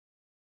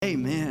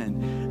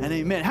Amen and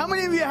amen. How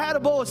many of you had a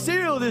bowl of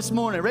cereal this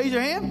morning? Raise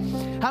your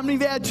hand. How many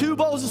of you had 2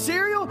 bowls of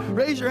cereal?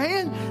 Raise your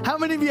hand. How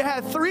many of you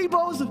had 3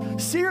 bowls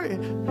of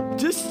cereal?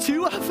 Just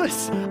 2 of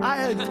us? I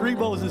had 3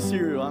 bowls of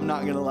cereal. I'm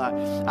not going to lie.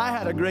 I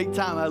had a great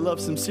time. I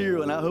love some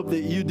cereal, and I hope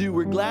that you do.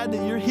 We're glad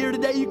that you're here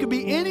today. You could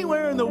be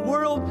anywhere in the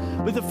world,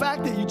 but the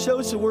fact that you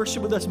chose to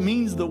worship with us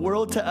means the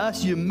world to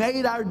us. You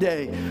made our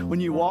day when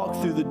you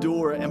walked through the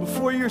door. And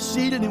before you're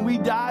seated and we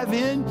dive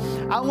in,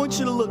 I want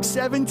you to look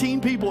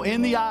 17 people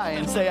in the eye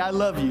and say, I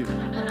love you.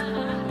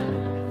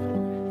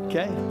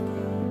 Okay?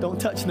 Don't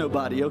touch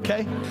nobody,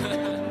 okay?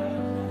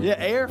 Yeah,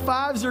 air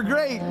fives are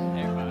great.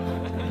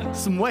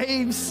 Some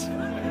waves.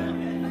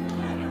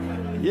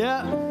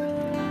 Yeah.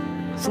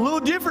 It's a little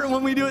different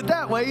when we do it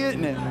that way,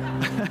 isn't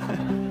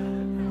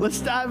it? Let's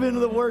dive into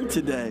the Word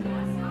today.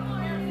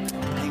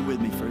 Hang with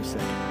me for a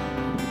second.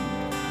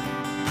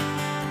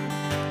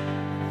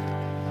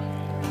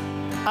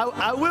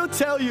 I will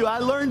tell you, I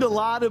learned a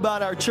lot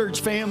about our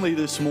church family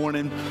this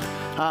morning.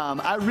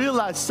 I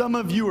realize some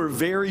of you are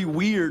very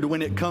weird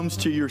when it comes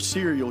to your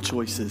cereal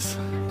choices.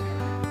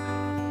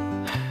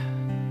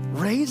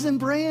 Raisin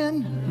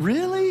Bran?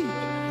 Really?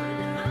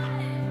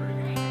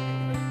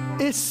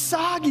 It's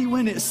soggy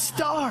when it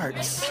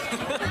starts.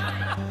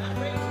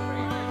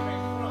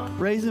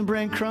 Raisin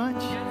Bran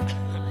Crunch?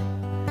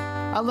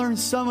 I learned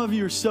some of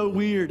you are so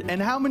weird.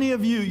 And how many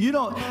of you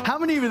how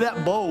many of you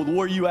that bowl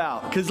wore you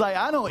out? Because like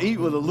I don't eat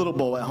with a little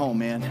bowl at home,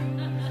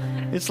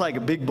 man. It's like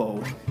a big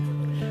bowl.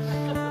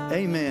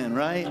 Amen,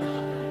 right?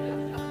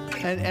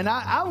 And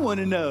I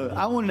want to know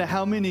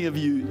how many of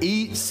you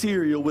eat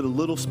cereal with a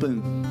little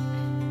spoon.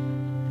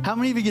 How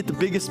many of you get the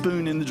biggest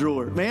spoon in the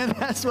drawer? Man,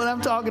 that's what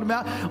I'm talking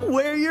about.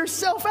 Wear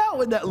yourself out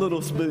with that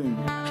little spoon.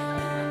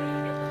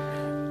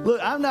 Look,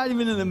 I'm not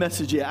even in the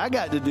message yet. I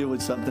got to deal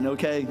with something,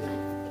 okay?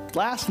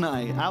 Last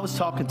night, I was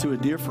talking to a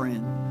dear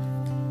friend,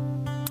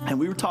 and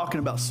we were talking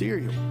about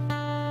cereal.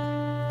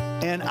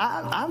 And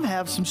I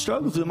have some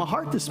struggles in my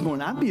heart this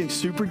morning. I'm being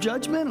super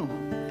judgmental.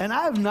 And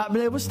I have not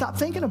been able to stop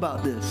thinking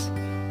about this.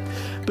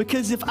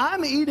 Because if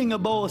I'm eating a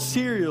bowl of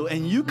cereal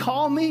and you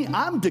call me,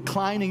 I'm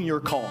declining your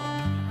call.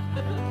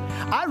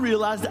 I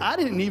realized I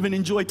didn't even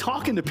enjoy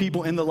talking to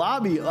people in the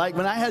lobby. Like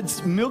when I had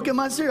milk in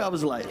my cereal, I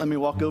was like, let me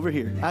walk over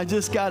here. I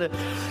just got to,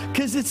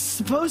 because it's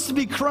supposed to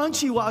be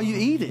crunchy while you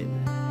eat it.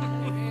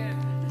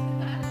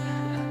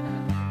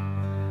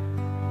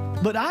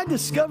 But I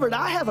discovered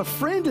I have a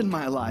friend in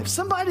my life,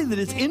 somebody that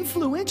is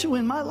influential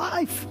in my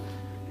life,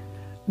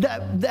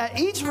 that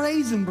eats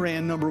Raisin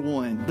Bran, number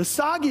one, the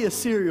soggiest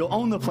cereal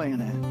on the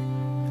planet,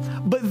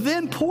 but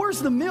then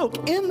pours the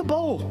milk in the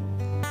bowl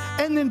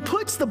and then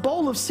puts the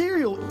bowl of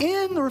cereal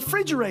in the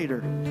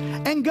refrigerator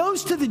and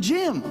goes to the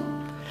gym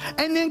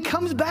and then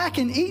comes back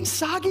and eats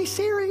soggy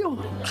cereal.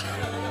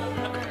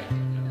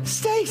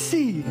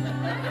 Stacy,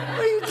 what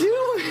are you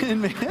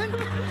doing, man?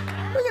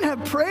 We're going to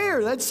have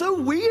prayer. That's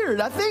so weird.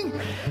 I think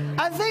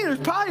there's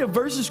probably a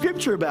verse of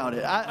scripture about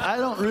it. I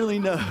don't really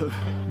know.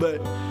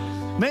 But,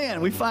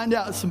 man, we find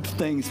out some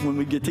things when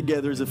we get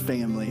together as a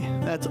family.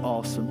 That's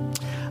awesome.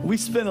 We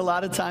spent a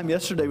lot of time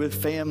yesterday with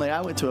family.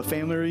 I went to a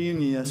family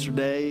reunion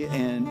yesterday,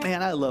 and,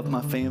 man, I love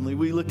my family.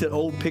 We looked at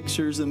old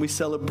pictures, and we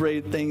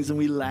celebrated things, and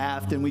we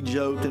laughed, and we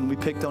joked, and we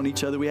picked on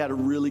each other. We had a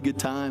really good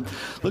time.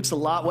 Looks a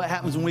lot what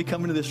happens when we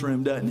come into this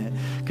room, doesn't it?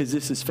 Because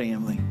this is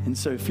family. And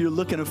so if you're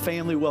looking at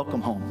family,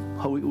 welcome home.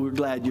 We're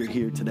glad you're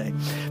here today.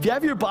 If you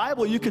have your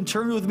Bible, you can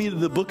turn with me to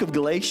the book of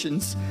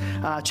Galatians,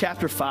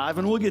 chapter 5,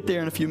 and we'll get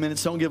there in a few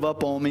minutes. Don't give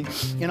up on me.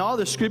 And all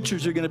the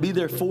scriptures are going to be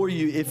there for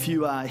you if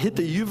you hit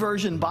the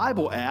YouVersion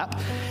Bible app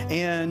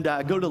and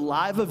go to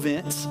live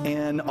events,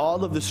 and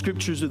all of the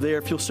scriptures are there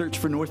if you'll search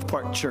for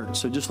Northpark Church.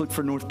 So just look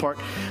for Northpark,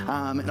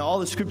 and all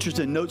the scriptures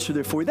and notes are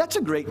there for you. That's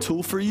a great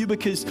tool for you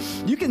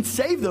because you can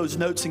save those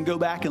notes and go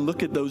back and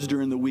look at those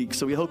during the week.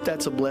 So we hope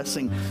that's a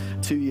blessing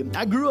to you.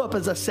 I grew up,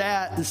 as I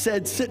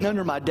said, sitting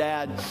under my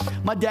dad.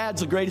 My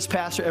dad's the greatest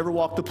pastor ever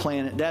walked the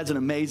planet. Dad's an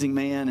amazing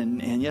man,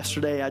 and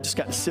yesterday I just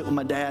got to sit with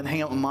my dad and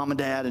hang out with mom and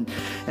dad,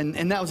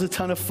 and that was a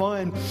ton of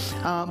fun.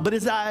 But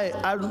as I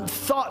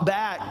thought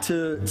back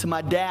to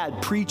my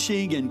dad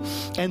preaching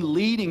and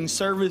leading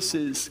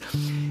services,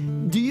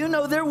 do you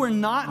know there were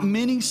not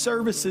many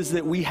services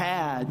that we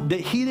had that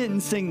he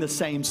didn't sing the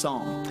same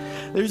song?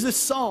 There's this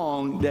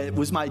song that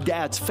was my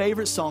dad's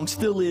favorite song,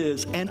 still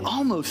is, and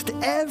almost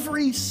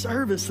every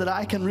service that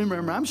I can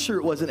remember, I'm sure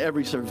it wasn't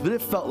every service, but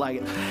it felt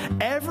like it.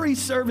 Every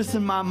service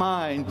in my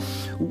mind,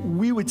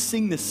 we would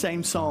sing the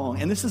same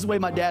song. And this is the way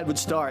my dad would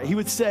start. He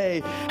would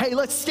say, hey,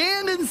 let's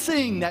stand and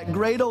sing that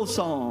great old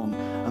song,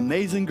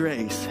 Amazing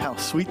Grace, how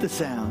sweet the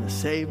sound that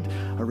saved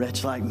a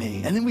wretch like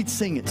me. And then we'd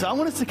sing it. So I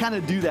want us to kind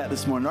of do that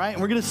this morning, right?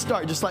 And we're going to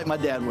start just like my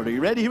dad would. Are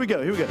you ready? Here we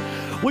go.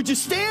 Would you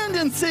stand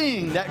and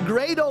sing that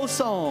great old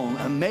song,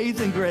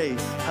 Amazing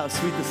Grace, how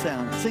sweet the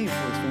sound? Sing it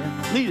for us,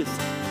 man. Lead us.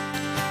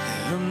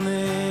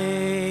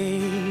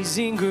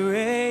 Amazing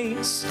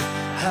grace,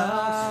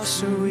 how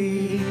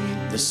sweet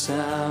the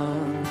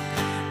sound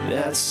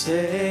that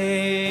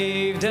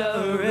saved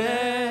a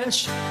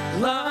wretch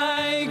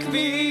like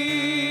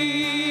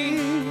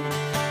me.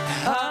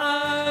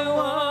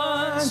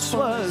 once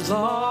was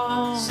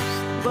lost,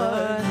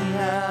 but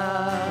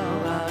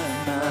now I'm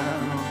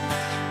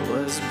found.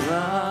 Was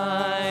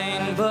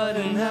blind, but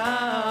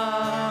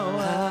now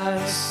I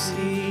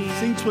see.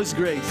 Sing 'Twas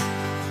Grace.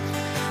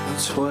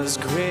 'Twas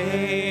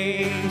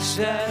grace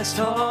that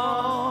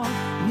taught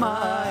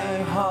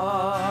my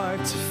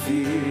heart to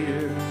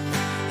fear,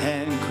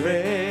 and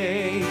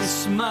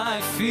grace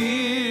my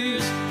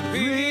fears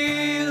relieved.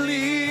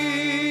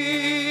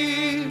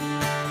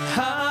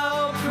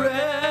 How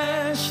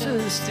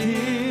precious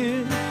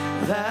did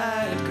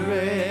that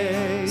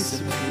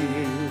grace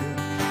appear,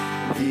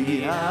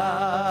 the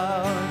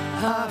hour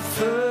I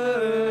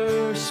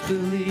first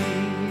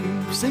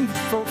believed. Sing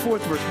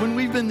fourth verse. When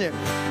we've been there.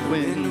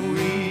 When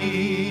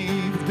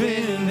we've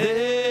been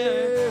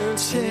there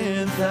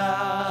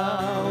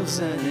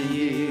 10,000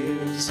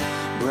 years,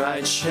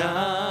 bright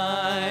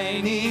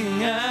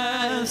shining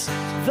as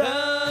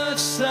the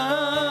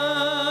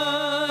sun,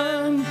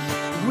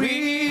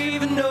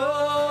 we've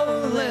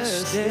no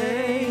less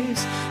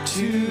days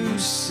to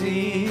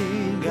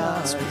sing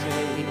God's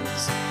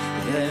praise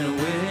than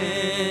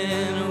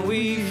when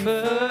we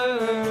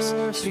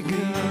first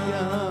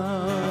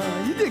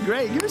begun. You did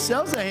great. Give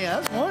yourselves a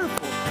hand. That's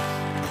wonderful.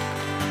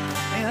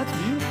 Man, that's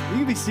beautiful. You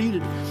can be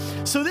seated.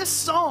 So this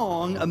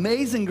song,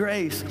 Amazing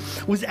Grace,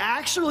 was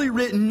actually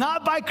written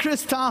not by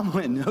Chris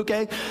Tomlin,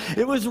 okay?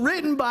 It was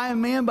written by a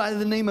man by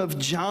the name of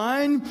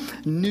John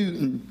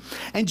Newton.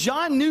 And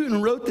John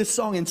Newton wrote this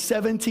song in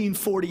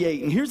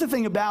 1748. And here's the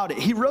thing about it.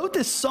 He wrote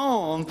this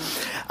song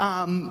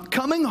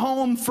coming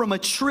home from a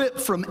trip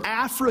from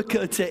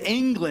Africa to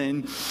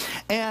England.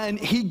 And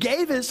he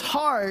gave his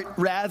heart,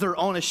 rather,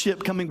 on a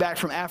ship coming back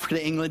from Africa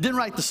to England. Didn't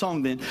write the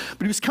song then.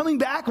 But he was coming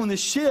back on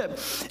this ship,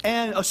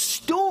 and a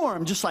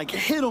storm just like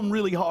hit him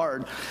really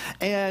hard.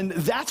 And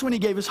that's when he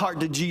gave his heart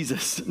to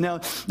Jesus. Now,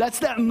 that's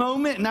that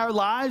moment in our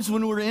lives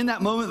when we're in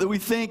that moment that we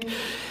think,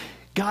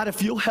 God,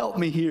 if you'll help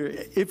me here,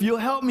 if you'll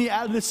help me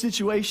out of this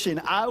situation,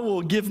 I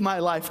will give my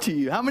life to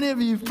you. How many of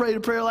you have prayed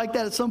a prayer like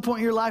that at some point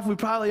in your life? We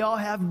probably all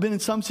have been in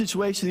some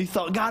situation. You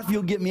thought, God, if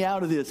you'll get me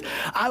out of this,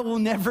 I will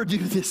never do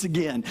this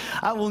again.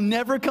 I will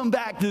never come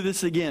back to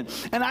this again.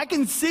 And I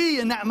can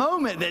see in that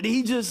moment that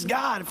he just,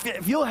 God,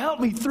 if you'll help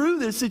me through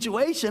this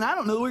situation, I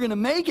don't know that we're going to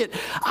make it.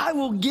 I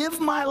will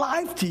give my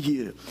life to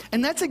you.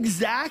 And that's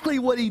exactly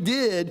what he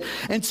did.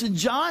 And so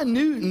John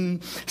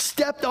Newton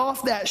stepped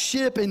off that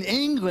ship in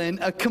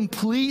England a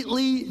completely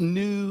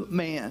new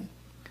man.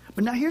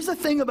 But now here's the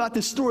thing about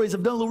this story is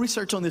I've done a little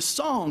research on this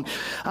song,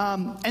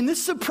 and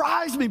this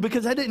surprised me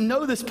because I didn't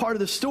know this part of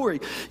the story.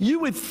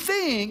 You would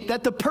think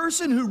that the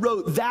person who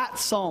wrote that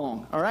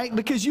song, all right,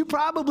 because you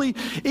probably,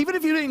 even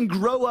if you didn't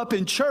grow up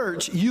in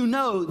church, you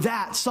know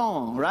that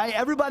song, right?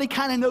 Everybody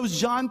kind of knows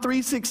John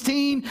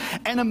 3:16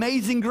 and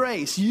Amazing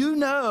Grace. You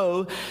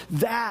know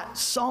that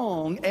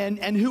song,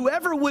 and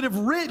whoever would have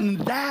written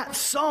that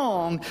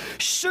song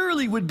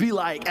surely would be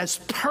like as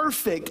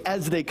perfect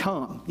as they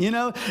come. You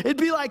know, it'd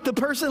be like the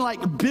person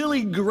like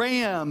Billy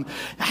Graham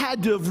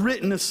had to have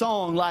written a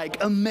song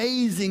like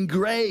Amazing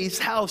Grace,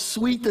 how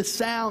sweet the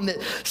sound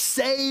that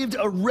saved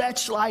a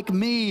wretch like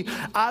me.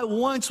 I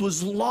once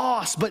was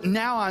lost, but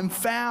now I'm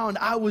found.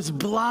 I was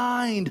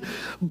blind,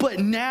 but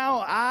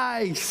now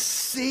I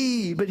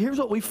see. But here's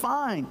what we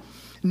find.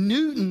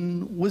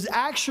 Newton was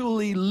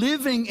actually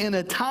living in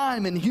a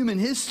time in human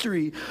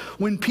history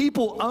when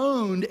people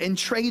owned and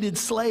traded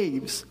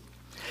slaves.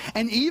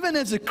 And even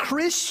as a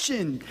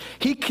Christian,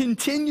 he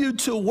continued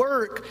to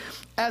work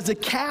as a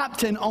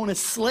captain on a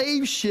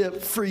slave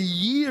ship for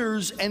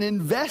years and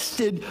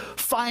invested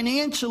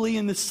financially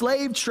in the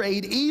slave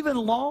trade even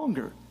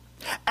longer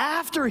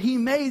after he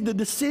made the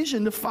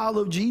decision to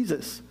follow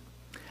Jesus.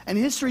 And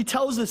history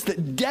tells us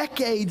that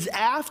decades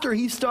after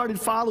he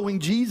started following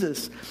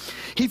Jesus,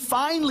 he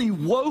finally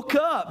woke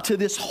up to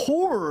this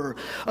horror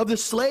of the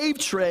slave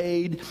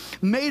trade,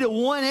 made a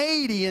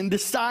 180, and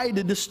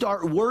decided to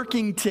start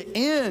working to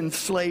end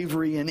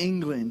slavery in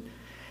England.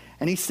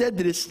 And he said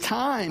that his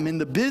time in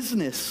the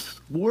business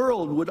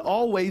world would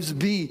always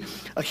be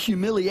a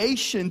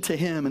humiliation to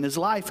him and his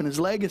life and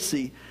his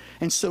legacy.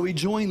 And so he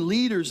joined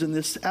leaders in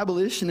this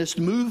abolitionist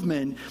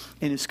movement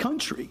in his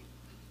country.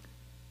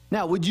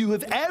 Now, would you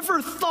have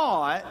ever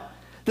thought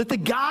that the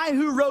guy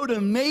who wrote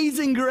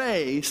Amazing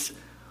Grace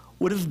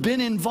would have been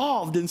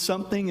involved in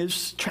something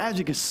as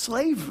tragic as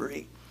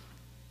slavery?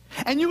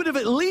 And you would have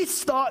at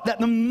least thought that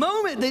the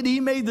moment that he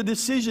made the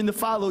decision to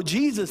follow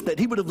Jesus, that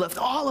he would have left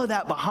all of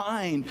that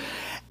behind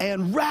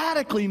and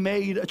radically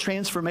made a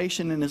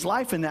transformation in his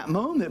life in that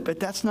moment. But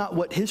that's not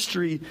what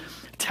history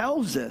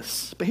tells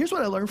us. But here's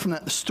what I learned from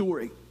that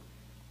story.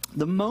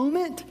 The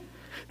moment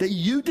that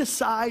you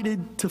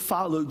decided to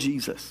follow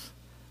Jesus,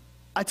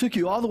 I took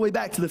you all the way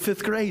back to the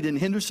 5th grade in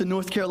Henderson,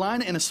 North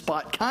Carolina, in a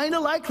spot kind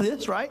of like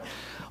this, right?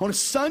 On a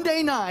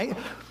Sunday night,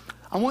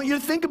 I want you to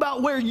think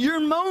about where your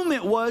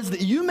moment was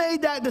that you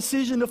made that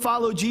decision to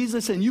follow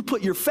Jesus and you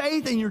put your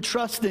faith and your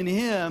trust in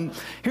him.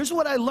 Here's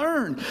what I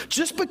learned.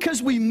 Just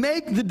because we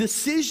make the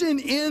decision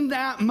in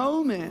that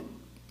moment,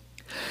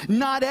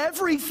 not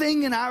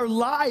everything in our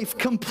life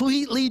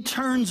completely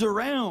turns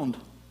around.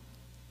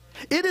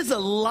 It is a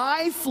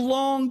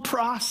lifelong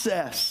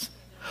process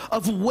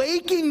of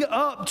waking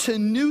up to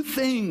new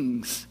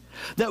things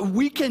that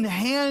we can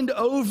hand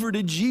over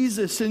to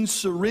Jesus and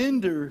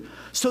surrender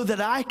so that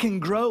I can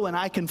grow and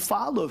I can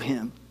follow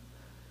him.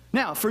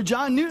 Now, for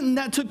John Newton,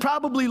 that took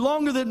probably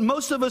longer than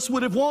most of us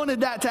would have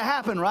wanted that to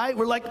happen, right?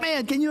 We're like,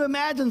 man, can you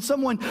imagine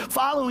someone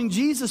following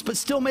Jesus but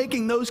still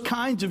making those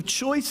kinds of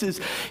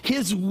choices?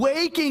 His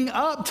waking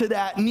up to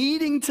that,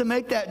 needing to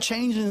make that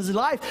change in his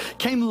life,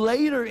 came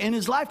later in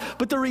his life.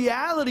 But the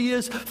reality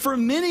is, for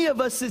many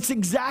of us, it's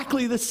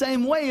exactly the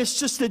same way. It's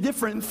just a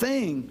different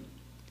thing.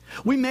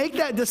 We make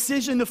that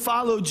decision to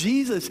follow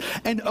Jesus,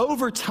 and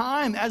over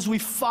time, as we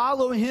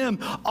follow him,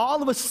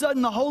 all of a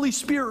sudden the Holy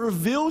Spirit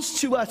reveals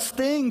to us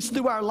things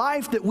through our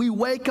life that we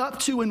wake up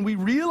to, and we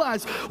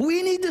realize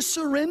we need to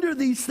surrender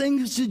these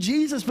things to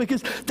Jesus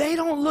because they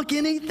don't look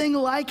anything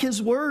like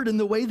his word and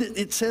the way that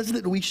it says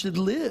that we should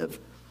live.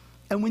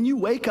 And when you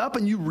wake up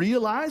and you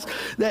realize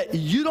that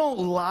you don't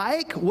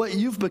like what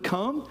you've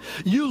become,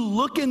 you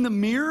look in the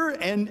mirror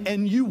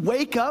and you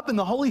wake up and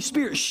the Holy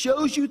Spirit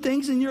shows you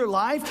things in your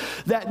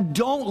life that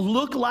don't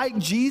look like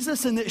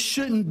Jesus and that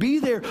shouldn't be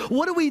there.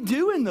 What do we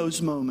do in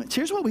those moments?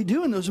 Here's what we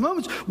do in those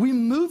moments. We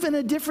move in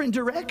a different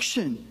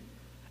direction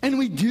and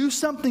we do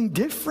something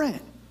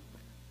different.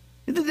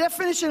 The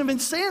definition of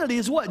insanity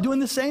is what? Doing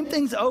the same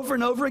things over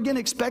and over again,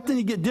 expecting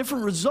to get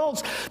different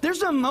results.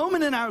 There's a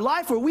moment in our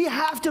life where we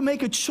have to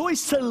make a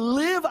choice to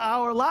live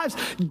our lives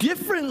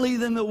differently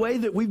than the way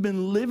that we've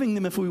been living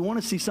them if we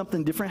want to see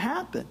something different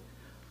happen.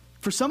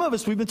 For some of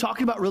us, we've been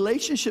talking about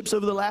relationships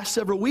over the last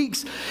several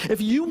weeks.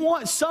 If you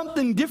want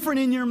something different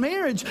in your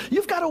marriage,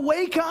 you've got to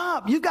wake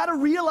up. You've got to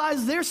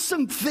realize there's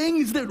some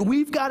things that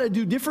we've got to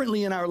do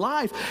differently in our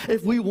life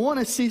if we want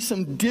to see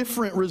some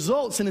different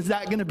results. And is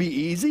that going to be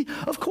easy?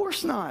 Of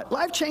course not.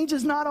 Life change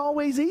is not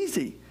always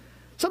easy.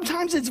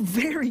 Sometimes it's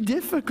very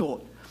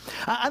difficult.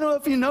 I don't know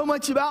if you know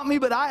much about me,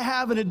 but I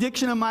have an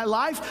addiction in my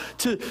life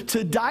to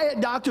Diet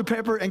Dr.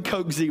 Pepper and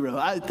Coke Zero.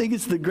 I think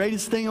it's the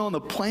greatest thing on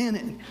the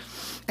planet.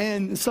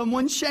 And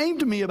someone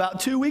shamed me about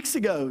 2 weeks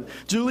ago,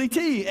 Julie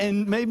T.,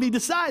 and made me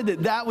decide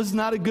that that was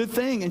not a good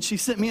thing. And she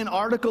sent me an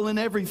article and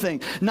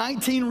everything,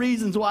 19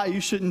 reasons why you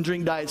shouldn't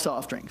drink diet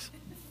soft drinks.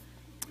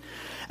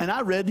 And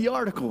I read the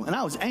article, and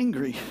I was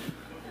angry.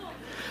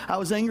 I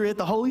was angry at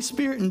the Holy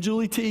Spirit and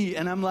Julie T.,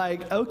 and I'm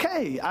like,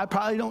 okay, I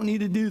probably don't need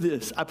to do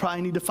this. I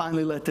probably need to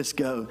finally let this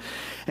go.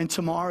 And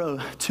tomorrow,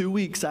 2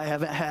 weeks, I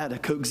haven't had a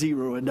Coke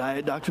Zero or a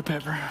Diet Dr.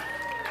 Pepper.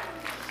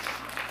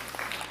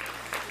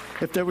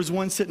 If there was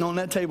one sitting on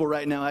that table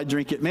right now, I'd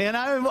drink it. Man,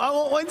 I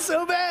want one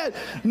so bad.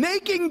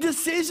 Making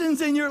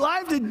decisions in your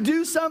life to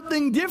do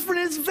something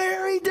different is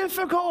very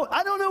difficult.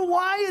 I don't know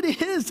why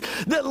it is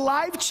that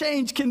life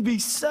change can be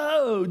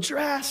so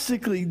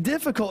drastically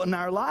difficult in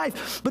our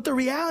life. But the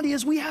reality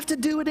is we have to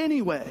do it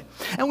anyway.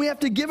 And we have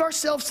to give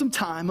ourselves some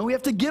time, and we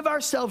have to give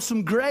ourselves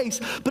some grace.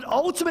 But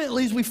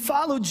ultimately, as we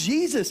follow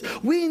Jesus,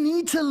 we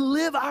need to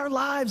live our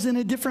lives in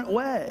a different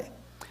way.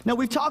 Now,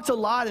 we've talked a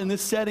lot in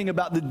this setting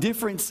about the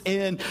difference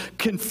in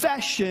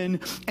confession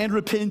and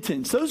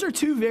repentance. Those are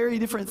two very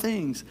different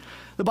things.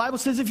 The Bible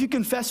says if you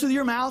confess with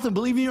your mouth and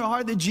believe in your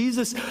heart that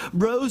Jesus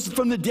rose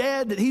from the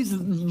dead, that he's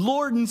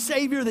Lord and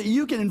Savior, that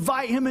you can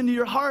invite him into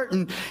your heart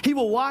and he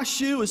will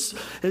wash you as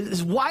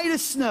white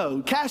as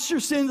snow, cast your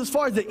sins as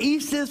far as the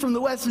east is from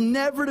the west,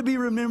 never to be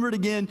remembered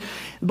again.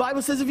 The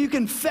Bible says if you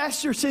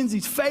confess your sins,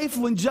 he's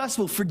faithful and just,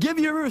 will forgive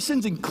your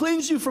sins and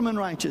cleanse you from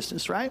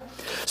unrighteousness, right?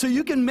 So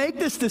you can make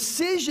this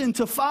decision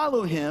to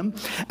follow him,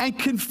 and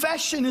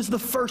confession is the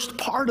first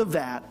part of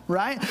that,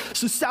 right?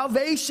 So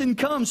salvation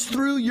comes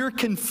through your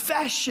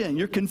confession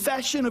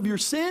of your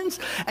sins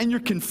and your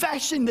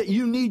confession that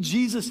you need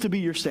Jesus to be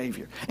your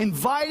Savior.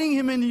 Inviting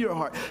him into your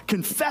heart,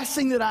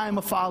 confessing that I am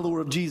a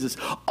follower of Jesus.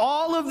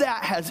 All of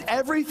that has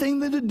everything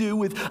to do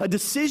with a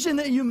decision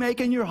that you make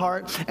in your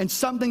heart and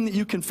something that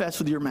you confess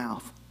with your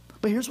mouth.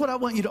 But here's what I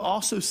want you to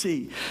also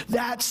see.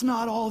 That's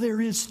not all there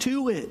is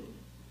to it.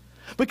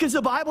 Because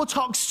the Bible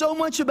talks so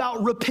much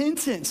about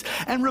repentance,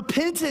 and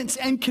repentance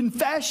and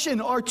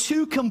confession are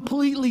two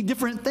completely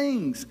different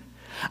things.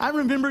 I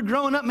remember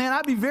growing up, man,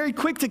 I'd be very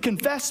quick to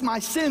confess my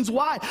sins.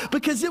 Why?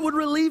 Because it would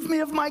relieve me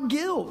of my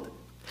guilt.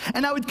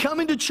 And I would come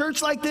into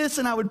church like this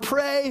and I would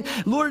pray,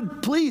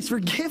 Lord, please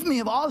forgive me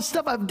of all the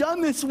stuff I've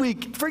done this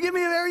week. Forgive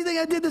me of everything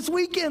I did this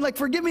weekend. Like,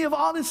 forgive me of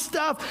all this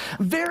stuff.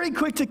 Very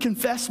quick to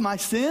confess my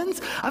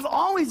sins. I've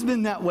always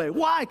been that way.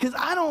 Why? Because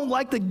I don't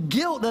like the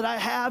guilt that I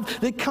have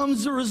that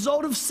comes as a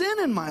result of sin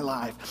in my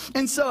life.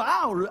 And so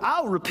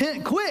I'll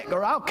repent quick,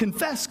 or I'll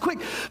confess quick.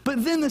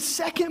 But then the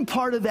second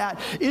part of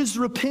that is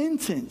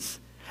repentance.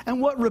 And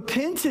what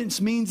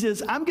repentance means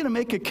is I'm going to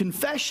make a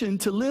confession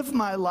to live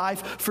my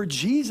life for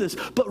Jesus.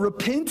 But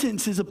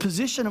repentance is a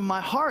position of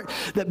my heart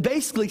that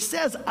basically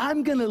says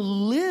I'm going to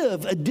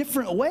live a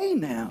different way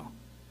now.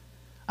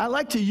 I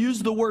like to use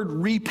the word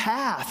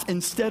repath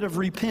instead of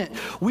repent.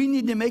 We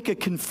need to make a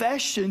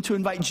confession to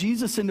invite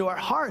Jesus into our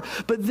heart,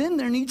 but then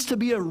there needs to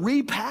be a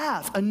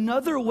repath,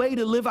 another way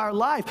to live our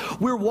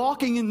life. We're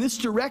walking in this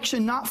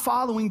direction, not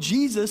following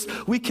Jesus.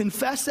 We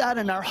confess that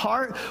in our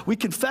heart. We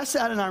confess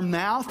that in our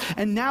mouth,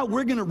 and now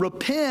we're going to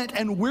repent,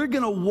 and we're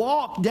going to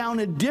walk down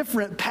a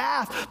different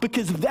path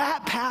because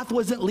that path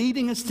wasn't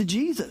leading us to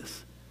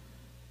Jesus.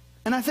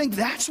 And I think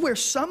that's where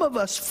some of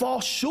us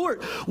fall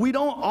short. We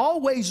don't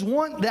always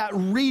want that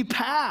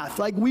repath.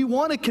 Like, we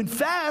want to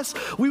confess.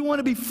 We want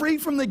to be free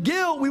from the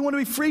guilt. We want to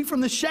be free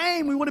from the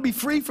shame. We want to be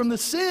free from the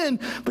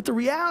sin. But the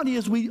reality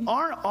is we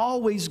aren't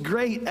always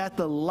great at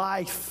the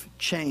life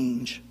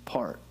change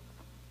part.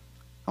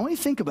 I want you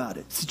to think about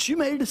it. Since you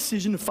made a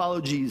decision to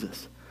follow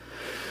Jesus,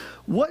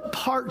 what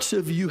parts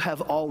of you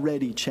have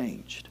already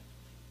changed?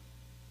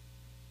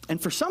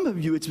 And for some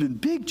of you, it's been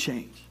big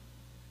change.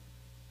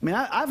 I mean,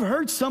 I've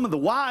heard some of the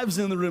wives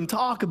in the room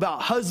talk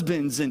about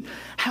husbands and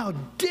how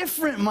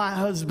different my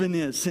husband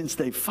is since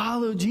they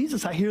followed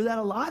Jesus. I hear that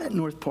a lot at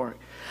Northpark.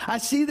 I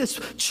see this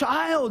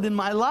child in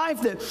my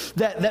life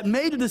that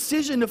made a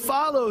decision to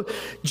follow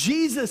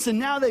Jesus, and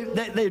now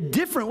they're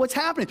different. What's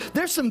happening?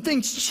 There's some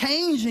things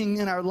changing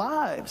in our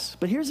lives.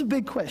 But here's a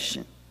big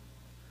question.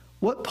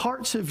 What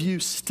parts of you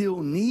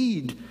still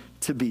need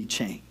to be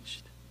changed?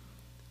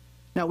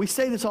 Now, we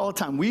say this all the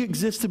time. We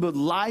exist to be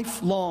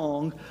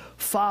lifelong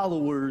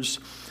followers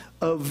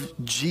of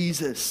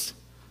Jesus.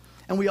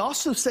 And we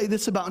also say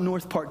this about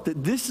Northpark,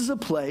 that this is a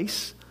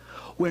place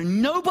where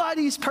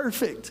nobody's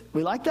perfect.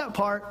 We like that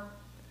part.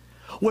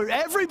 Where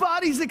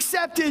everybody's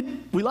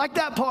accepted. We like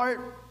that part.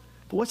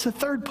 But what's the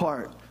third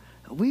part?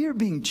 We are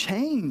being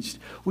changed.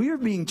 We are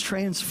being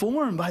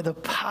transformed by the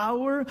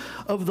power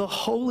of the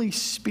Holy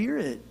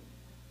Spirit.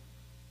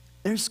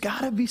 There's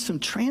got to be some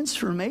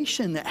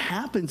transformation that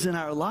happens in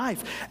our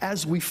life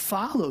as we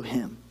follow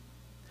him.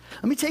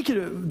 Let me take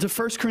you to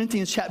 1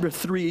 Corinthians chapter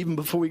 3, even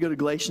before we go to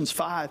Galatians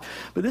 5.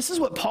 But this is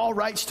what Paul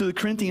writes to the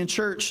Corinthian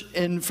church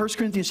in 1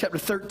 Corinthians chapter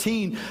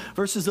 13,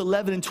 verses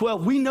 11 and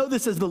 12. We know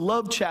this as the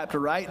love chapter,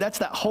 right? That's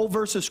that whole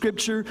verse of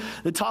Scripture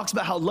that talks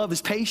about how love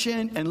is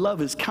patient and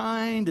love is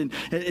kind. And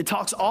it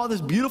talks all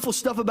this beautiful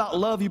stuff about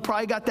love. You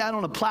probably got that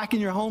on a plaque in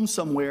your home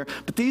somewhere.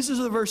 But these are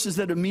the verses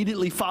that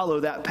immediately follow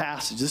that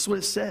passage. This is what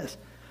it says.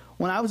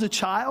 When I was a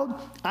child,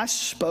 I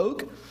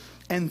spoke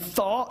and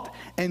thought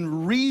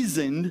and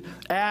reasoned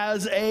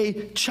as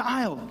a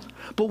child.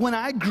 But when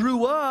I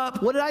grew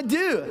up, what did I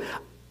do?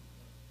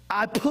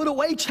 I put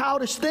away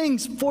childish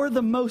things for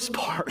the most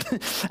part.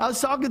 I was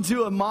talking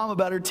to a mom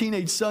about her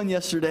teenage son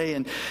yesterday,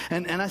 and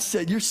I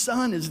said, "Your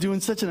son is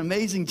doing such an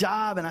amazing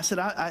job." And I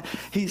said,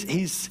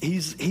 he's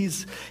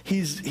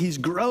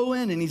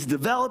growing and he's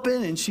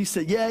developing. And she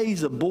said, "Yeah,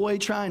 he's a boy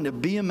trying to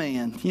be a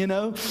man, you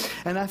know."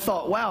 And I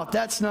thought, wow,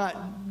 that's not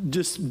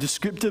just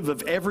descriptive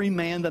of every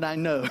man that I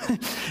know.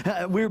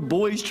 We're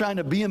boys trying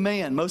to be a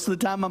man. Most of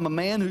the time, I'm a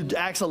man who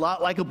acts a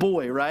lot like a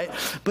boy, right?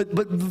 But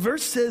the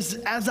verse says,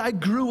 as I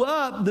grew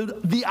up,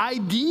 the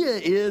idea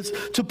is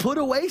to put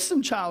away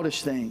some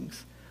childish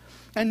things.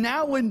 And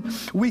now when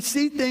we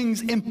see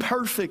things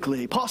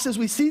imperfectly, Paul says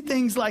we see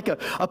things like a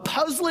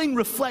puzzling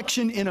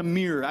reflection in a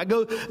mirror. I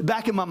go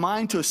back in my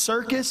mind to a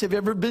circus. Have you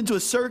ever been to a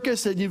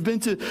circus and you've been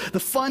to the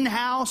fun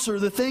house or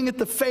the thing at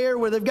the fair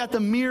where they've got the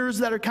mirrors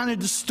that are kind of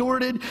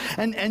distorted,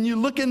 and you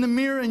look in the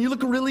mirror and you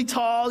look really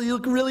tall, you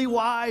look really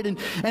wide, and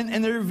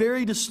they're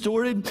very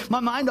distorted. My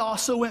mind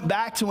also went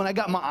back to when I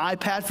got my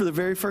iPad for the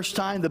very first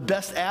time. The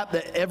best app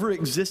that ever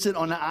existed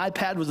on an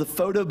iPad was a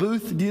photo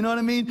booth. Do you know what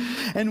I mean?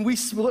 And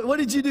what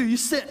did you do?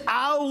 You spent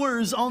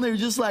hours on there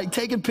just like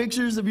taking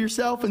pictures of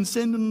yourself and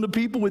sending them to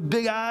people with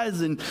big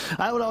eyes. And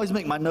I would always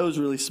make my nose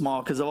really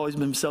small because I've always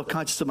been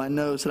self-conscious of my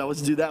nose. And I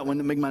always do that one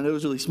to make my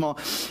nose really small.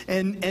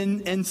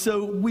 And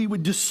so we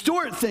would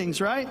distort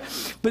things, right?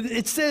 But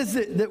it says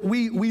that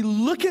we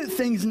look at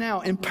things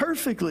now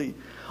imperfectly,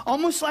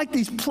 almost like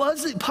these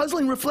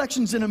puzzling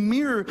reflections in a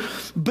mirror.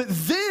 But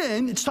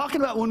then it's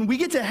talking about when we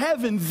get to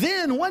heaven,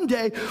 then one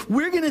day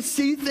we're going to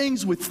see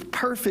things with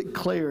perfect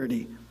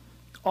clarity.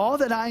 All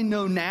that I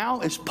know now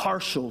is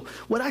partial.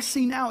 What I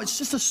see now, it's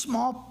just a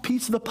small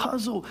piece of the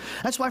puzzle.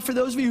 That's why for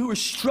those of you who are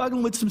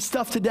struggling with some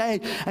stuff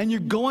today and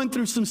you're going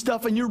through some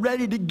stuff and you're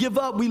ready to give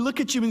up, we look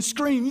at you and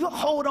scream, you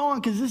hold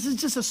on, because this is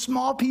just a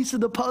small piece of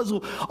the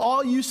puzzle.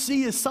 All you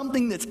see is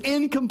something that's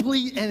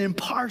incomplete and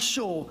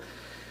impartial.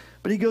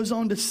 But he goes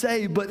on to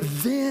say, but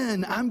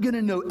then I'm going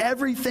to know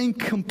everything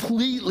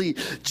completely,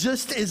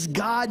 just as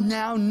God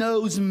now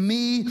knows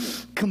me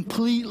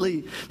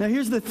completely. Now,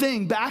 here's the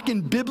thing. Back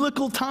in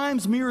biblical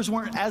times, mirrors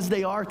weren't as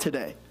they are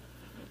today.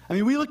 I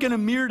mean, we look in a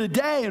mirror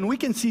today and we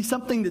can see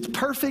something that's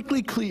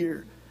perfectly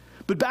clear.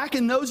 But back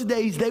in those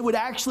days, they would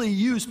actually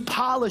use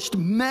polished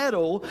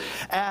metal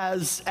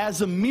as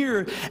a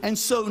mirror. And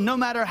so no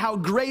matter how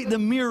great the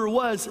mirror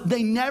was,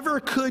 they never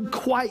could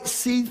quite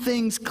see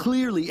things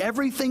clearly.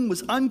 Everything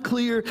was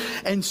unclear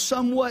and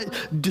somewhat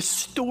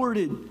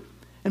distorted.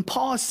 And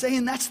Paul is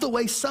saying that's the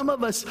way some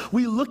of us,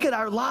 we look at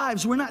our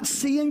lives. We're not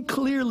seeing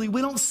clearly.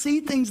 We don't see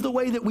things the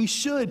way that we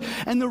should.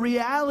 And the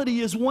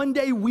reality is one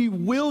day we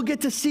will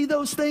get to see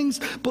those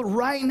things, but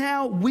right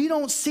now we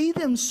don't see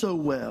them so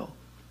well.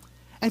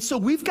 And so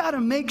we've got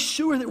to make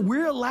sure that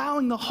we're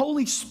allowing the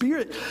Holy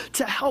Spirit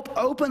to help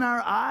open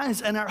our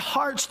eyes and our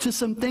hearts to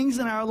some things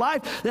in our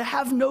life that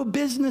have no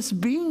business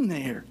being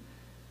there.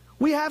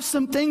 We have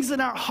some things in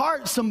our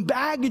heart, some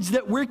baggage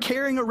that we're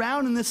carrying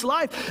around in this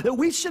life that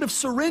we should have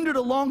surrendered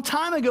a long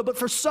time ago, but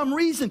for some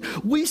reason,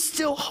 we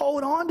still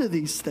hold on to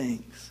these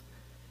things.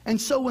 And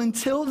so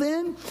until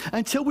then,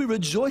 until we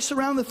rejoice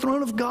around the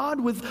throne of God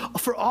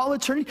for all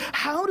eternity,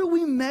 how do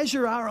we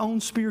measure our own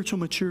spiritual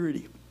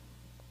maturity?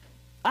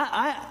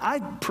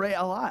 I pray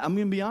a lot. I'm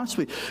going to be honest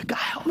with you. God,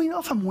 help me know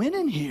if I'm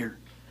winning here.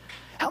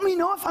 Help me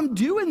know if I'm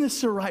doing this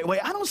the right way.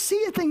 I don't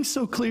see things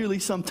so clearly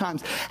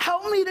sometimes.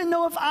 Help me to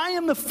know if I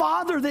am the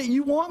father that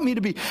you want me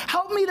to be.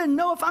 Help me to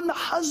know if I'm the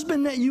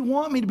husband that you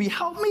want me to be.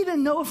 Help me to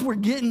know if we're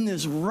getting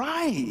this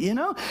right,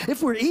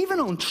 if we're even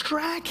on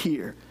track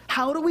here.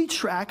 How do we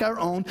track our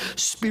own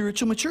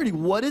spiritual maturity?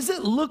 What does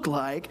it look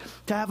like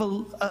to have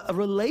a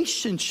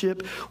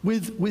relationship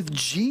with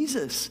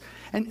Jesus?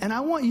 And I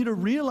want you to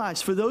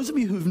realize, for those of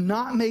you who've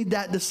not made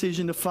that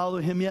decision to follow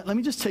him yet, let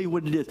me just tell you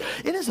what it is.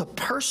 It is a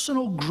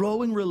personal,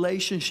 growing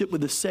relationship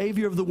with the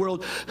Savior of the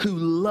world who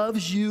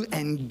loves you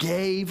and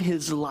gave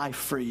his life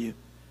for you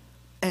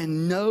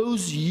and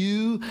knows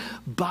you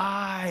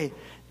by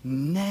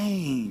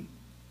name.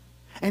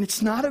 And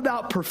it's not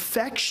about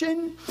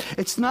perfection.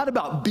 It's not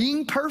about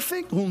being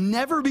perfect. We'll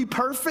never be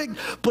perfect.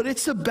 But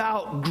it's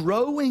about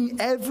growing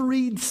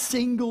every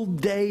single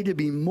day to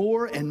be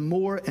more and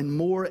more and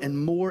more and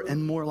more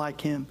and more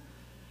like him.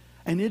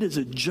 And it is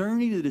a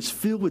journey that is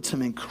filled with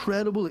some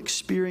incredible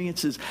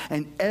experiences.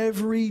 And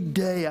every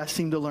day I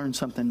seem to learn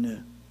something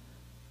new.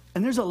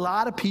 And there's a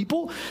lot of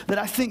people that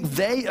I think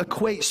they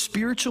equate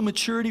spiritual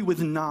maturity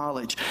with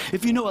knowledge.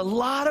 If you know a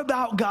lot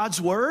about God's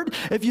word,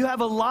 if you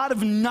have a lot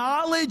of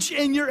knowledge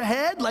in your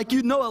head, like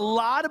you know a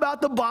lot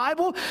about the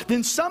Bible,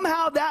 then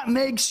somehow that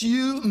makes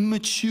you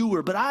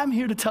mature. But I'm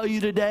here to tell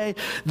you today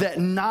that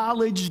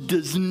knowledge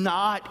does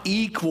not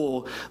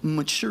equal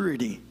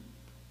maturity.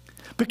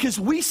 Because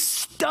we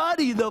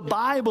study the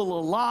Bible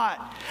a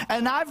lot.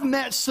 And I've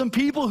met some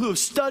people who have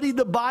studied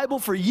the Bible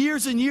for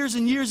years and years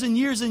and years and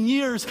years and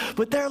years,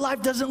 but their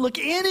life doesn't look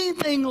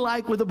anything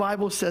like what the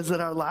Bible says that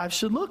our lives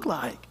should look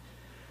like.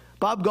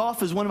 Bob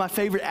Goff is one of my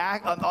favorite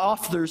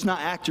authors, not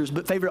actors,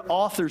 but favorite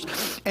authors.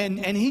 And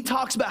he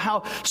talks about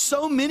how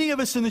so many of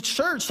us in the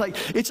church, like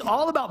it's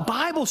all about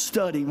Bible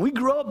study. We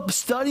grew up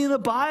studying the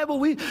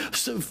Bible.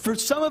 For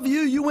some of you,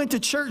 you went to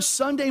church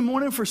Sunday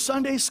morning for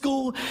Sunday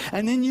school,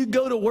 and then you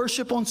go to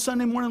worship on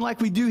Sunday morning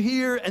like we do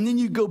here, and then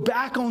you go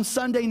back on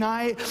Sunday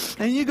night,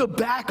 and you go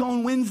back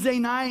on Wednesday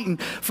night.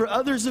 And for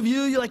others of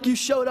you, you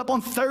showed up on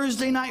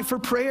Thursday night for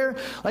prayer.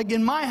 Like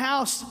in my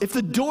house, if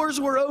the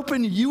doors were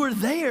open, you were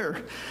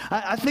there.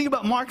 I think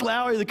about Mark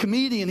Lowry, the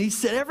comedian. He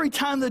said every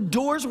time the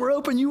doors were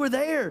open, you were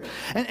there.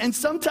 And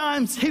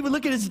sometimes he would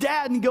look at his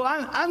dad and go,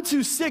 I'm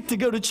too sick to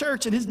go to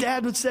church. And his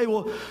dad would say,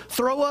 well,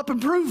 throw up and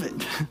prove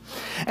it.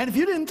 And if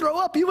you didn't throw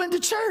up, you went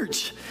to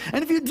church.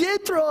 And if you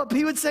did throw up,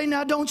 he would say,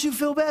 now don't you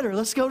feel better?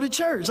 Let's go to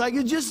church. Like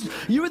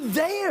you were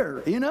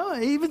there, He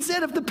even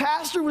said if the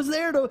pastor was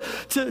there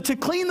to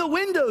clean the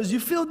windows,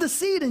 you filled the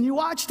seat and you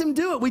watched him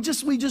do it. We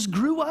just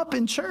grew up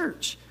in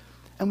church.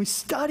 And we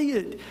study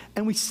it,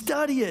 and we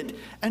study it,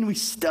 and we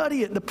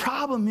study it. The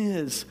problem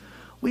is,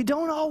 we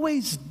don't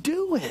always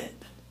do it.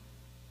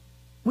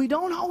 We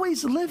don't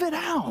always live it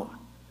out.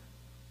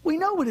 We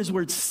know what his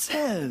word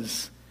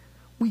says.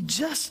 We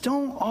just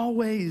don't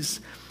always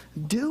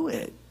do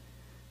it.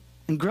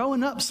 And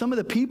growing up, some of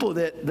the people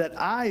that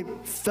I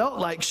felt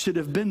like should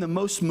have been the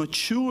most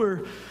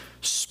mature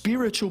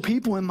spiritual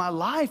people in my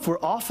life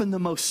were often the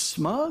most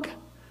smug.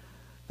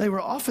 They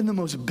were often the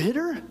most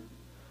bitter,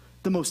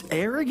 the most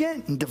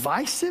arrogant and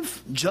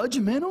divisive,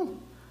 judgmental.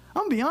 I'm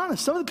going to be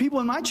honest, some of the people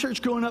in my church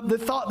growing up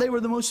that thought they were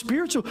the most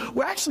spiritual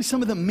were actually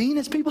some of the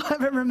meanest people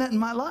I've ever met in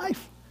my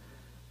life.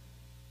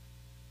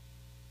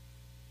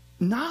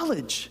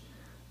 Knowledge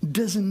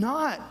does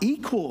not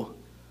equal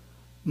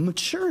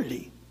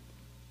maturity.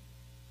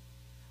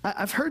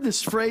 I've heard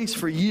this phrase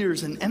for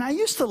years, and I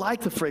used to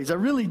like the phrase. I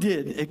really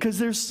did, because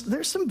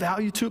there's some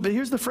value to it, but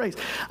here's the phrase.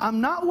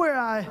 I'm not where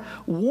I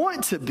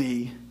want to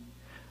be,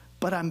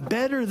 but I'm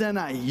better than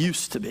I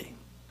used to be.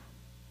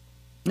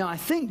 Now, I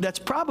think that's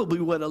probably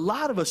what a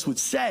lot of us would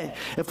say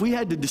if we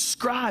had to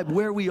describe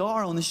where we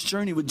are on this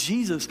journey with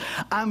Jesus.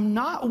 I'm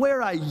not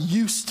where I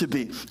used to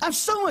be. I'm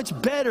so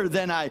much better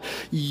than I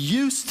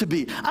used to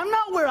be. I'm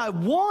not where I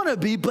want to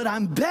be, but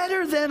I'm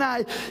better than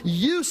I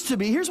used to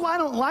be. Here's why I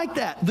don't like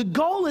that. The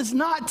goal is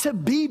not to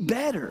be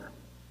better.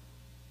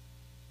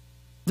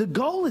 The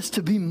goal is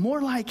to be more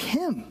like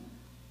him.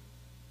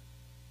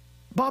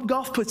 Bob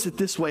Goff puts it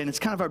this way, and it's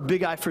kind of our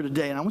big eye for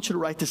today, and I want you to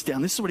write this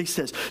down. This is what he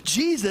says.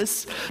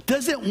 Jesus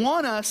doesn't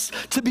want us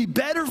to be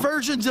better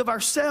versions of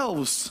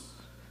ourselves.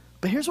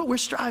 But here's what we're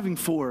striving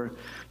for,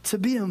 to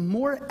be a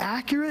more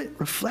accurate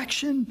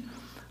reflection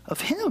of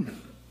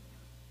him.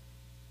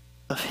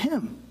 Of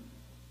him.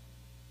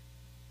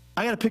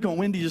 I got to pick on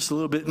Wendy just a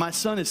little bit. My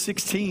son is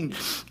 16,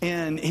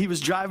 and he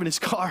was driving his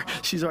car.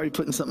 She's already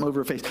putting something over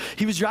her face.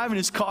 He was driving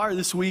his car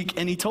this week,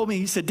 and he told me,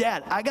 he said,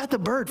 Dad, I got the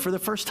bird for the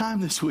first time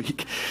this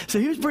week. So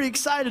he was pretty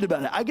excited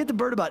about it. I get the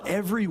bird about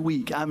every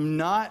week. I'm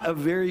not a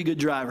very good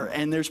driver,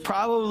 and there's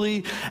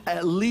probably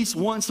at least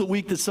once a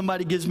week that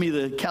somebody gives me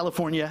the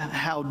California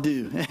how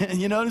do.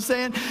 You know what I'm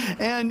saying?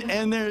 And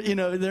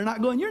they're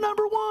not going, you're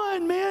number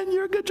one, man.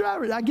 You're a good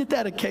driver. I get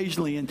that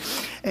occasionally.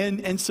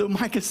 And so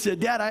Micah said,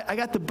 Dad, I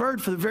got the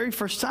bird for the very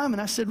first time.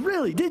 And I said,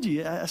 really, did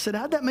you? I said,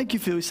 how'd that make you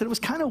feel? He said, it was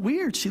kind of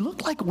weird. She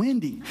looked like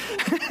Wendy.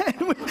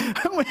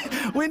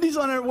 Wendy's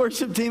on our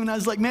worship team. And I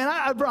was like, man,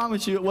 I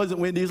promise you it wasn't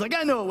Wendy. He's like,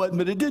 I know it wasn't,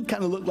 but it did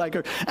kind of look like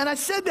her. And I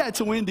said that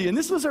to Wendy, and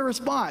this was her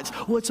response.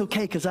 Well, it's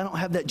okay, because I don't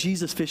have that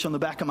Jesus fish on the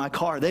back of my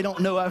car. They don't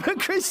know I'm a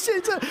Christian.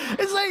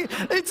 It's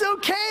like, it's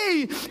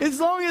okay as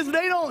long as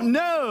they don't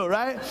know,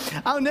 right?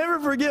 I'll never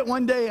forget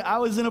one day I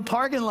was in a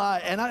parking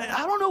lot, and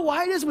I don't know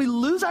why it is we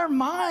lose our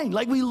mind.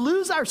 Like, we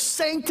lose our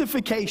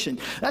sanctification.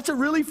 That's a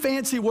really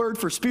fancy word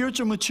for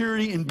spiritual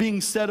maturity and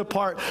being set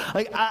apart.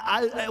 Like,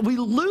 we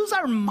lose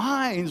our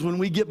minds when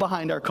we get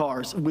behind our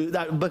cars,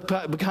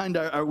 behind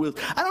our wheels.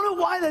 I don't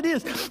know why that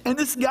is. And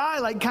this guy,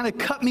 like, kind of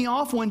cut me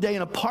off one day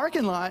in a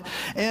parking lot,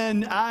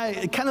 and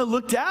I kind of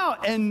looked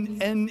out,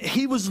 and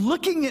he was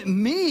looking at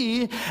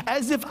me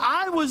as if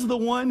I was the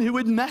one who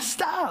had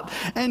messed up.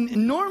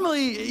 And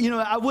normally,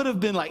 I would have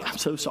been like, I'm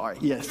so sorry.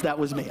 Yes, that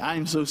was me.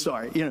 I'm so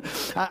sorry.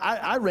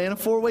 I ran a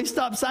 4-way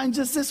stop sign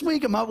just this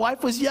week, and my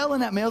wife was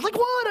yelling at me. I was like,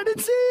 what? I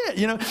didn't see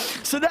it.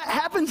 So that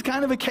happens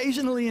kind of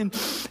occasionally,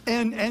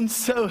 and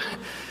so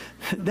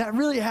that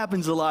really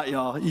happens a lot,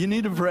 y'all. You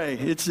need to pray.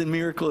 It's a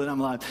miracle that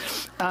I'm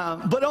alive.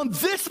 But on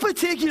this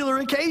particular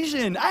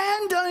occasion, I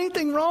hadn't done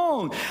anything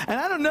wrong. And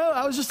I don't know,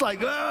 I was just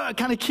like,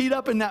 kind of keyed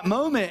up in that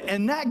moment.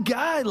 And that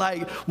guy,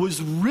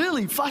 was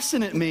really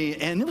fussing at me.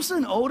 And it was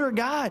an older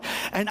guy.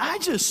 And I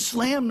just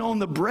slammed on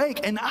the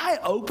brake, and I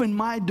opened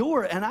my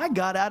door, and I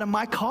got out of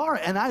my car.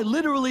 And I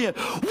literally,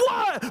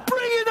 what?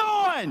 Bring it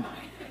on!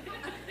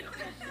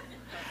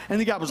 And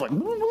the guy was like,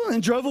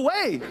 and drove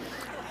away.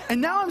 And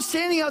now I'm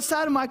standing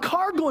outside of my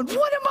car going,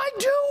 what am I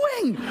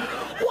doing?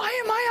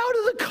 Why am I out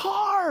of the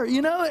car?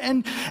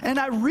 And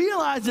I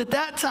realized at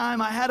that time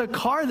I had a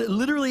car that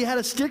literally had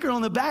a sticker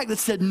on the back that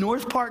said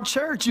Northpark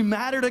Church. You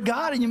matter to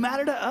God and you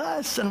matter to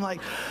us. And I'm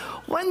like,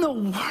 what in the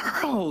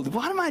world?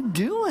 What am I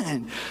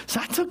doing? So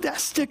I took that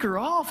sticker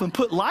off and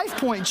put Life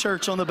Point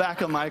Church on the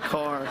back of my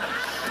car.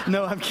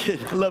 No, I'm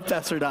kidding. I love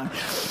Pastor Don.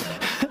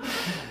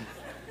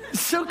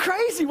 So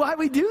crazy why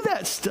we do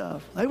that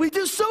stuff. Like, we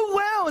do so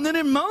well, and then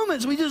in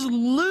moments we just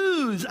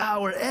lose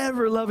our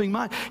ever-loving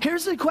mind.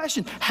 Here's the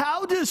question.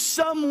 How does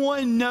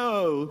someone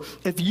know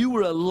if you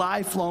were a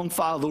lifelong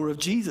follower of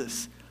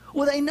Jesus?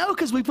 Well, they know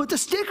because we put the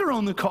sticker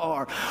on the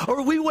car,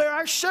 or we wear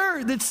our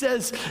shirt that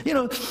says,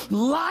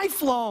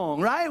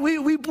 lifelong, right?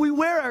 We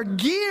wear our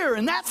gear,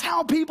 and that's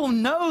how people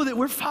know that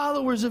we're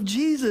followers of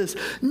Jesus.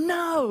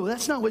 No,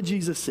 that's not what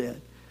Jesus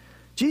said.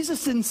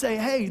 Jesus didn't say,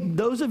 hey,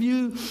 those of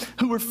you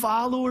who are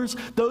followers,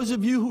 those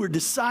of you who are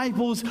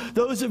disciples,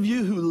 those of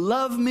you who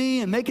love me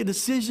and make a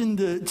decision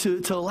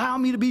to allow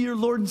me to be your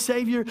Lord and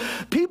Savior,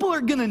 people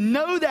are going to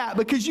know that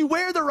because you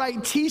wear the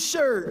right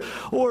T-shirt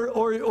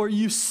or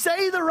you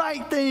say the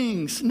right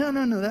things. No,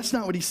 that's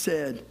not what he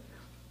said.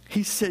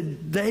 He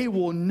said, they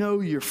will know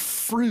your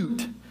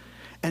fruit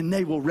and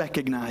they will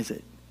recognize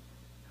it.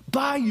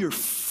 By your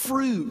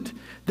fruit,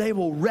 they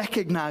will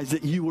recognize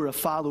that you were a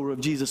follower of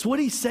Jesus. What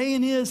he's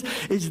saying is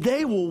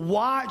they will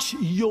watch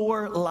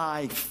your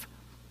life.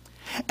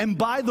 And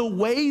by the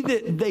way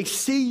that they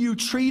see you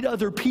treat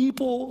other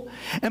people,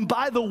 and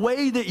by the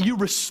way that you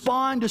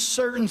respond to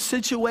certain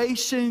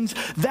situations,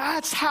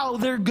 that's how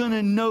they're going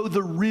to know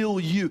the real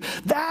you.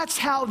 That's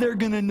how they're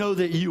going to know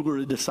that you were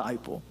a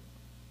disciple.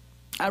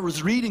 I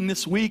was reading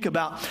this week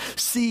about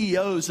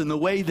CEOs and the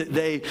way that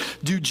they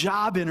do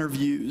job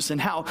interviews and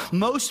how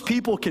most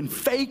people can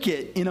fake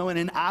it, in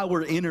an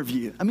hour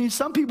interview. I mean,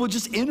 some people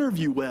just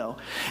interview well.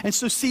 And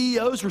so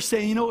CEOs were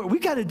saying, we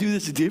got to do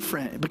this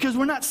different because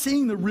we're not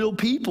seeing the real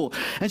people.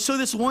 And so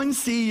this one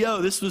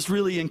CEO, this was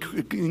really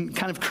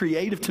kind of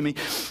creative to me,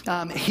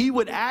 he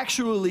would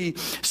actually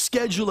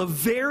schedule a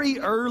very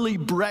early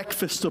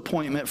breakfast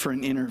appointment for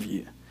an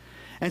interview.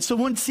 And so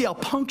wanted to see how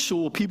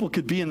punctual people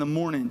could be in the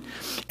morning.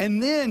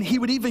 And then he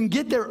would even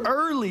get there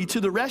early to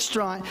the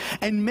restaurant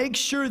and make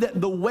sure that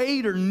the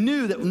waiter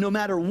knew that no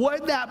matter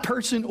what that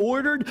person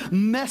ordered,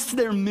 messed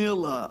their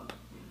meal up.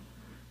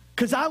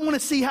 Because I want to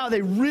see how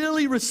they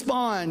really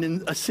respond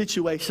in a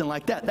situation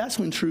like that. That's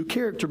when true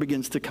character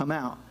begins to come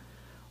out.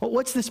 Well,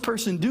 what's this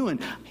person doing?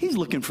 He's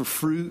looking for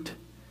fruit.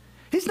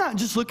 He's not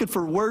just looking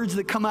for words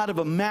that come out of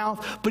a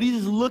mouth, but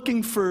he's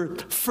looking for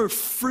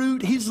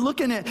fruit. He's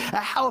looking at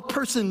how a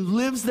person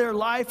lives their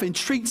life and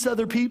treats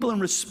other people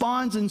and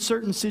responds in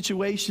certain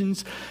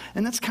situations.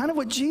 And that's kind of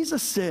what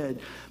Jesus said.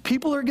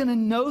 People are going to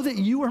know that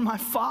you are my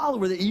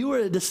follower, that you are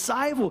a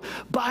disciple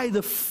by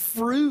the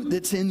fruit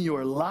that's in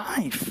your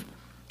life.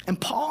 And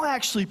Paul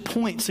actually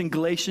points in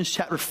Galatians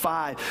chapter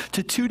 5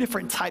 to two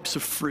different types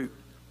of fruit.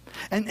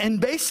 And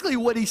basically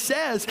what he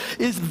says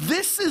is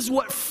this is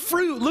what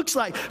fruit looks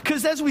like.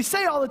 Because as we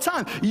say all the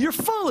time, you're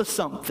full of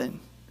something.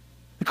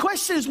 The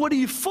question is, what are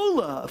you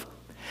full of?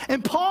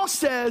 And Paul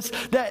says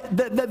that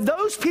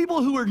those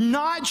people who are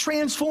not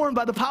transformed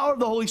by the power of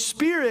the Holy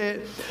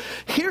Spirit,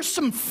 here's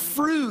some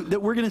fruit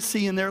that we're going to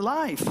see in their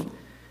life.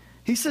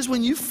 He says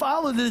when you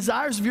follow the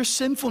desires of your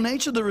sinful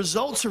nature, the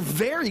results are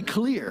very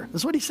clear.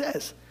 That's what he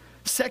says.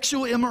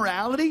 Sexual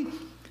immorality,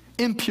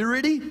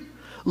 impurity,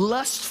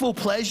 lustful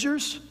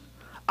pleasures,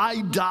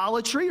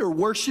 idolatry or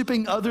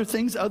worshiping other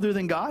things other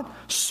than God,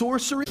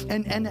 sorcery,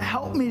 and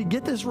help me to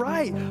get this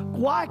right.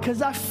 Why?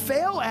 Because I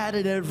fail at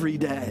it every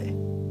day.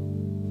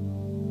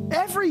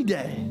 Every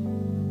day.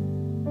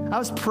 I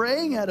was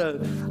praying at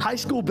a high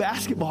school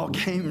basketball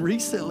game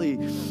recently.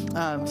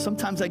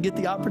 Sometimes I get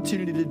the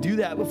opportunity to do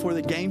that before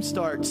the game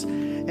starts.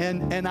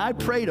 And I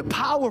prayed a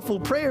powerful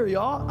prayer,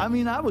 y'all. I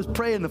mean, I was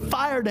praying the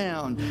fire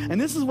down.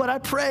 And this is what I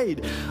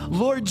prayed.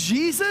 Lord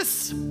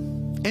Jesus,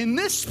 in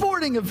this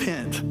sporting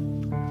event,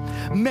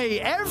 may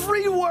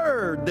every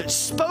word that's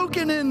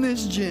spoken in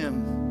this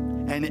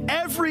gym and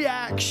every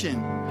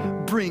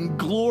action bring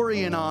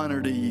glory and honor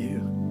to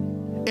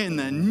you. In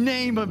the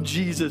name of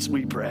Jesus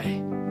we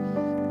pray.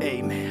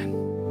 Amen.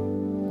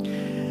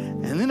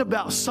 And then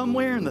about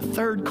somewhere in the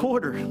third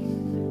quarter,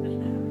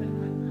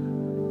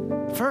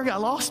 Ferg, I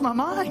lost my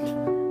mind.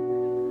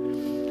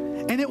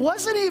 And it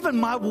wasn't even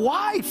my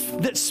wife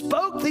that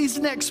spoke these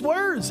next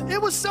words. It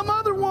was some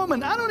other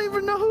woman. I don't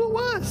even know who it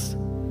was.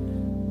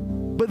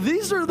 But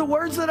these are the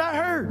words that I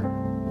heard.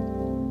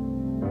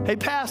 Hey,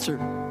 Pastor,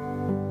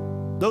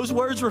 those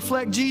words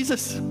reflect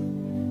Jesus.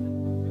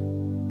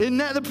 Isn't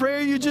that the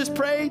prayer you just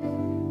prayed?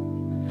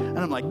 And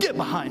I'm like, get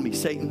behind me,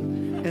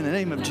 Satan, in the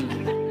name of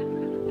Jesus.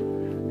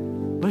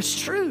 But it's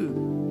true.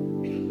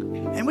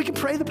 And we can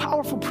pray the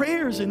powerful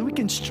prayers and we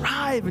can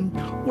strive and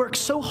work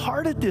so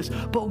hard at this,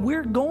 but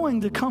we're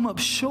going to come up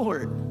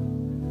short.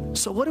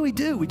 So what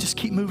do? We just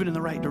keep moving in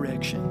the right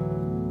direction.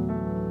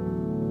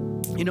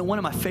 You know, one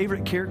of my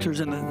favorite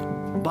characters in the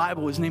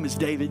Bible, his name is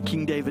David,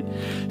 King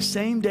David.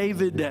 Same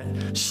David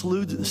that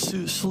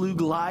slew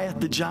Goliath,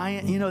 the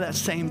giant. You know, that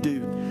same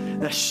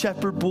dude. That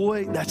shepherd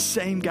boy, that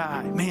same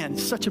guy. Man,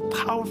 such a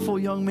powerful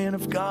young man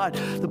of God.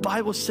 The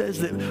Bible says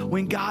that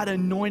when God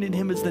anointed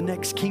him as the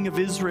next king of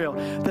Israel,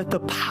 that the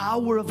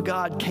power of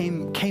God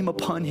came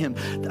upon him.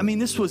 I mean,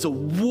 this was a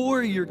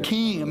warrior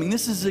king. I mean,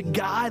 this is a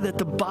guy that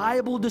the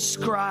Bible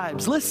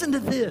describes. Listen to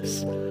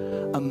this.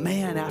 A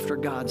man after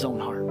God's own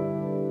heart.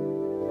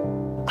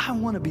 I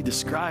want to be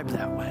described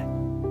that way.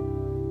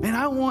 And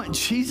I want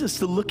Jesus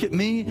to look at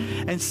me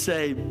and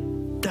say,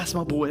 that's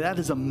my boy. That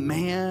is a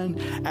man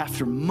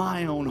after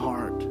my own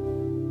heart.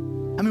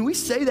 I mean, we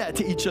say that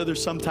to each other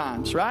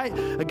sometimes, right?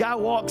 A guy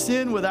walks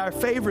in with our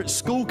favorite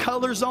school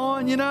colors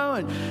on, you know,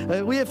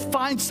 and we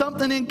find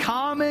something in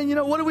common. You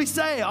know, what do we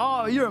say?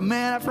 Oh, you're a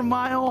man after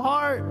my own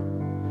heart.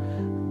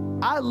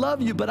 I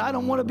love you, but I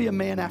don't want to be a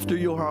man after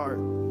your heart.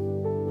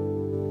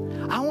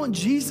 I want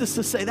Jesus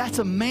to say, that's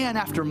a man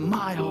after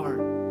my heart.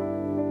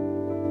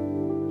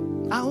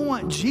 I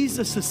want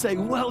Jesus to say,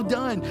 well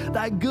done,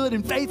 thy good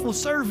and faithful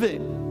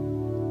servant.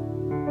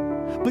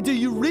 But do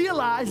you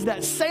realize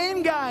that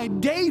same guy,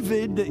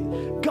 David,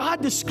 that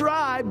God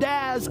described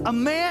as a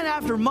man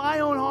after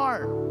my own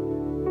heart,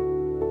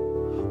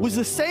 was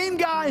the same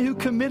guy who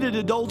committed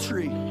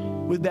adultery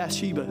with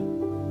Bathsheba,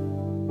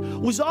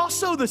 was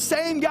also the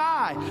same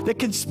guy that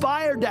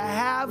conspired to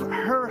have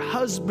her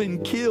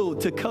husband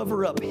killed to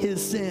cover up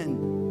his sin.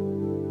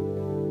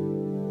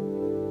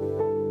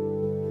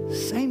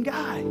 Same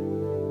guy.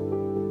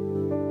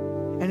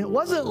 And it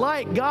wasn't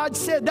like God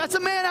said, that's a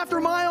man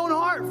after my own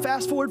heart.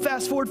 Fast forward,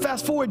 fast forward,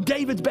 fast forward.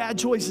 David's bad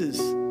choices.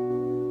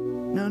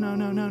 No.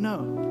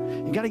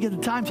 You got to get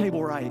the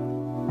timetable right.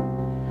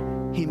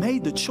 He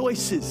made the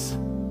choices.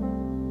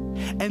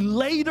 And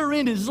later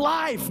in his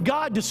life,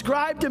 God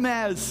described him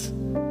as,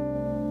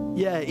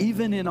 yeah,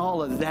 even in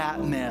all of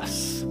that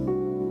mess,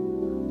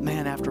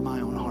 man after my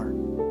own heart.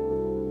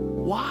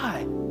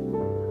 Why?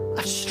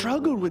 I've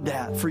struggled with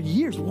that for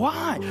years.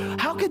 Why?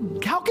 How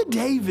could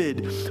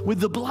David, with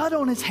the blood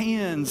on his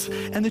hands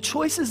and the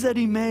choices that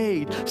he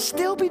made,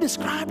 still be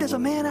described as a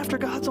man after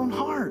God's own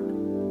heart?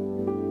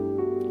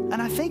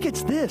 And I think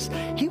it's this.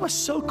 He was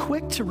so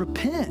quick to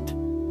repent.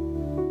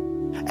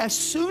 As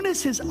soon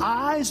as his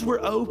eyes were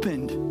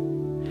opened,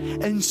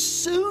 and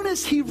soon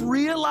as he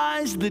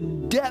realized the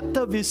depth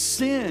of his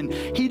sin,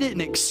 he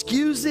didn't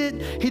excuse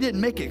it. He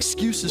didn't make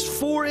excuses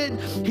for it.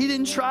 He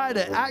didn't try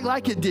to act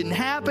like it didn't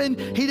happen.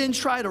 He didn't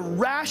try to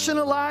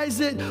rationalize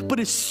it. But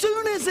as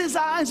soon as his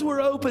eyes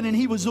were open and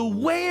he was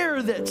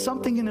aware that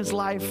something in his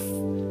life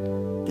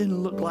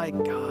didn't look like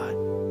God.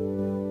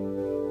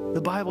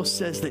 The Bible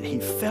says that he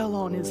fell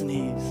on his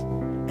knees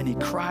and he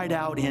cried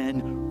out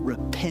in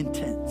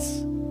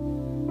repentance.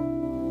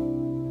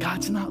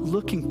 God's not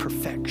looking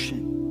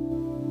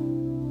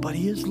perfection, but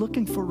he is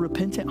looking for a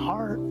repentant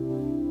heart.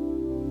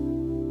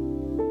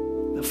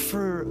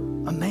 For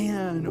a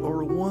man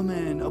or a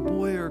woman, a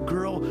boy or a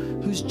girl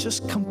who's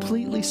just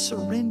completely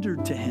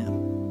surrendered to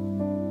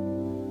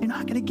him. You're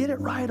not going to get it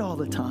right all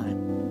the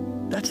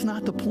time. That's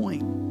not the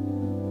point.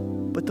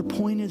 But the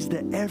point is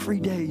that every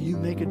day you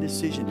make a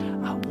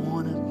decision. I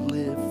want to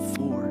live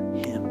for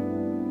him.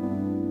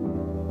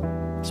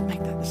 Let's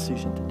make that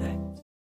decision today.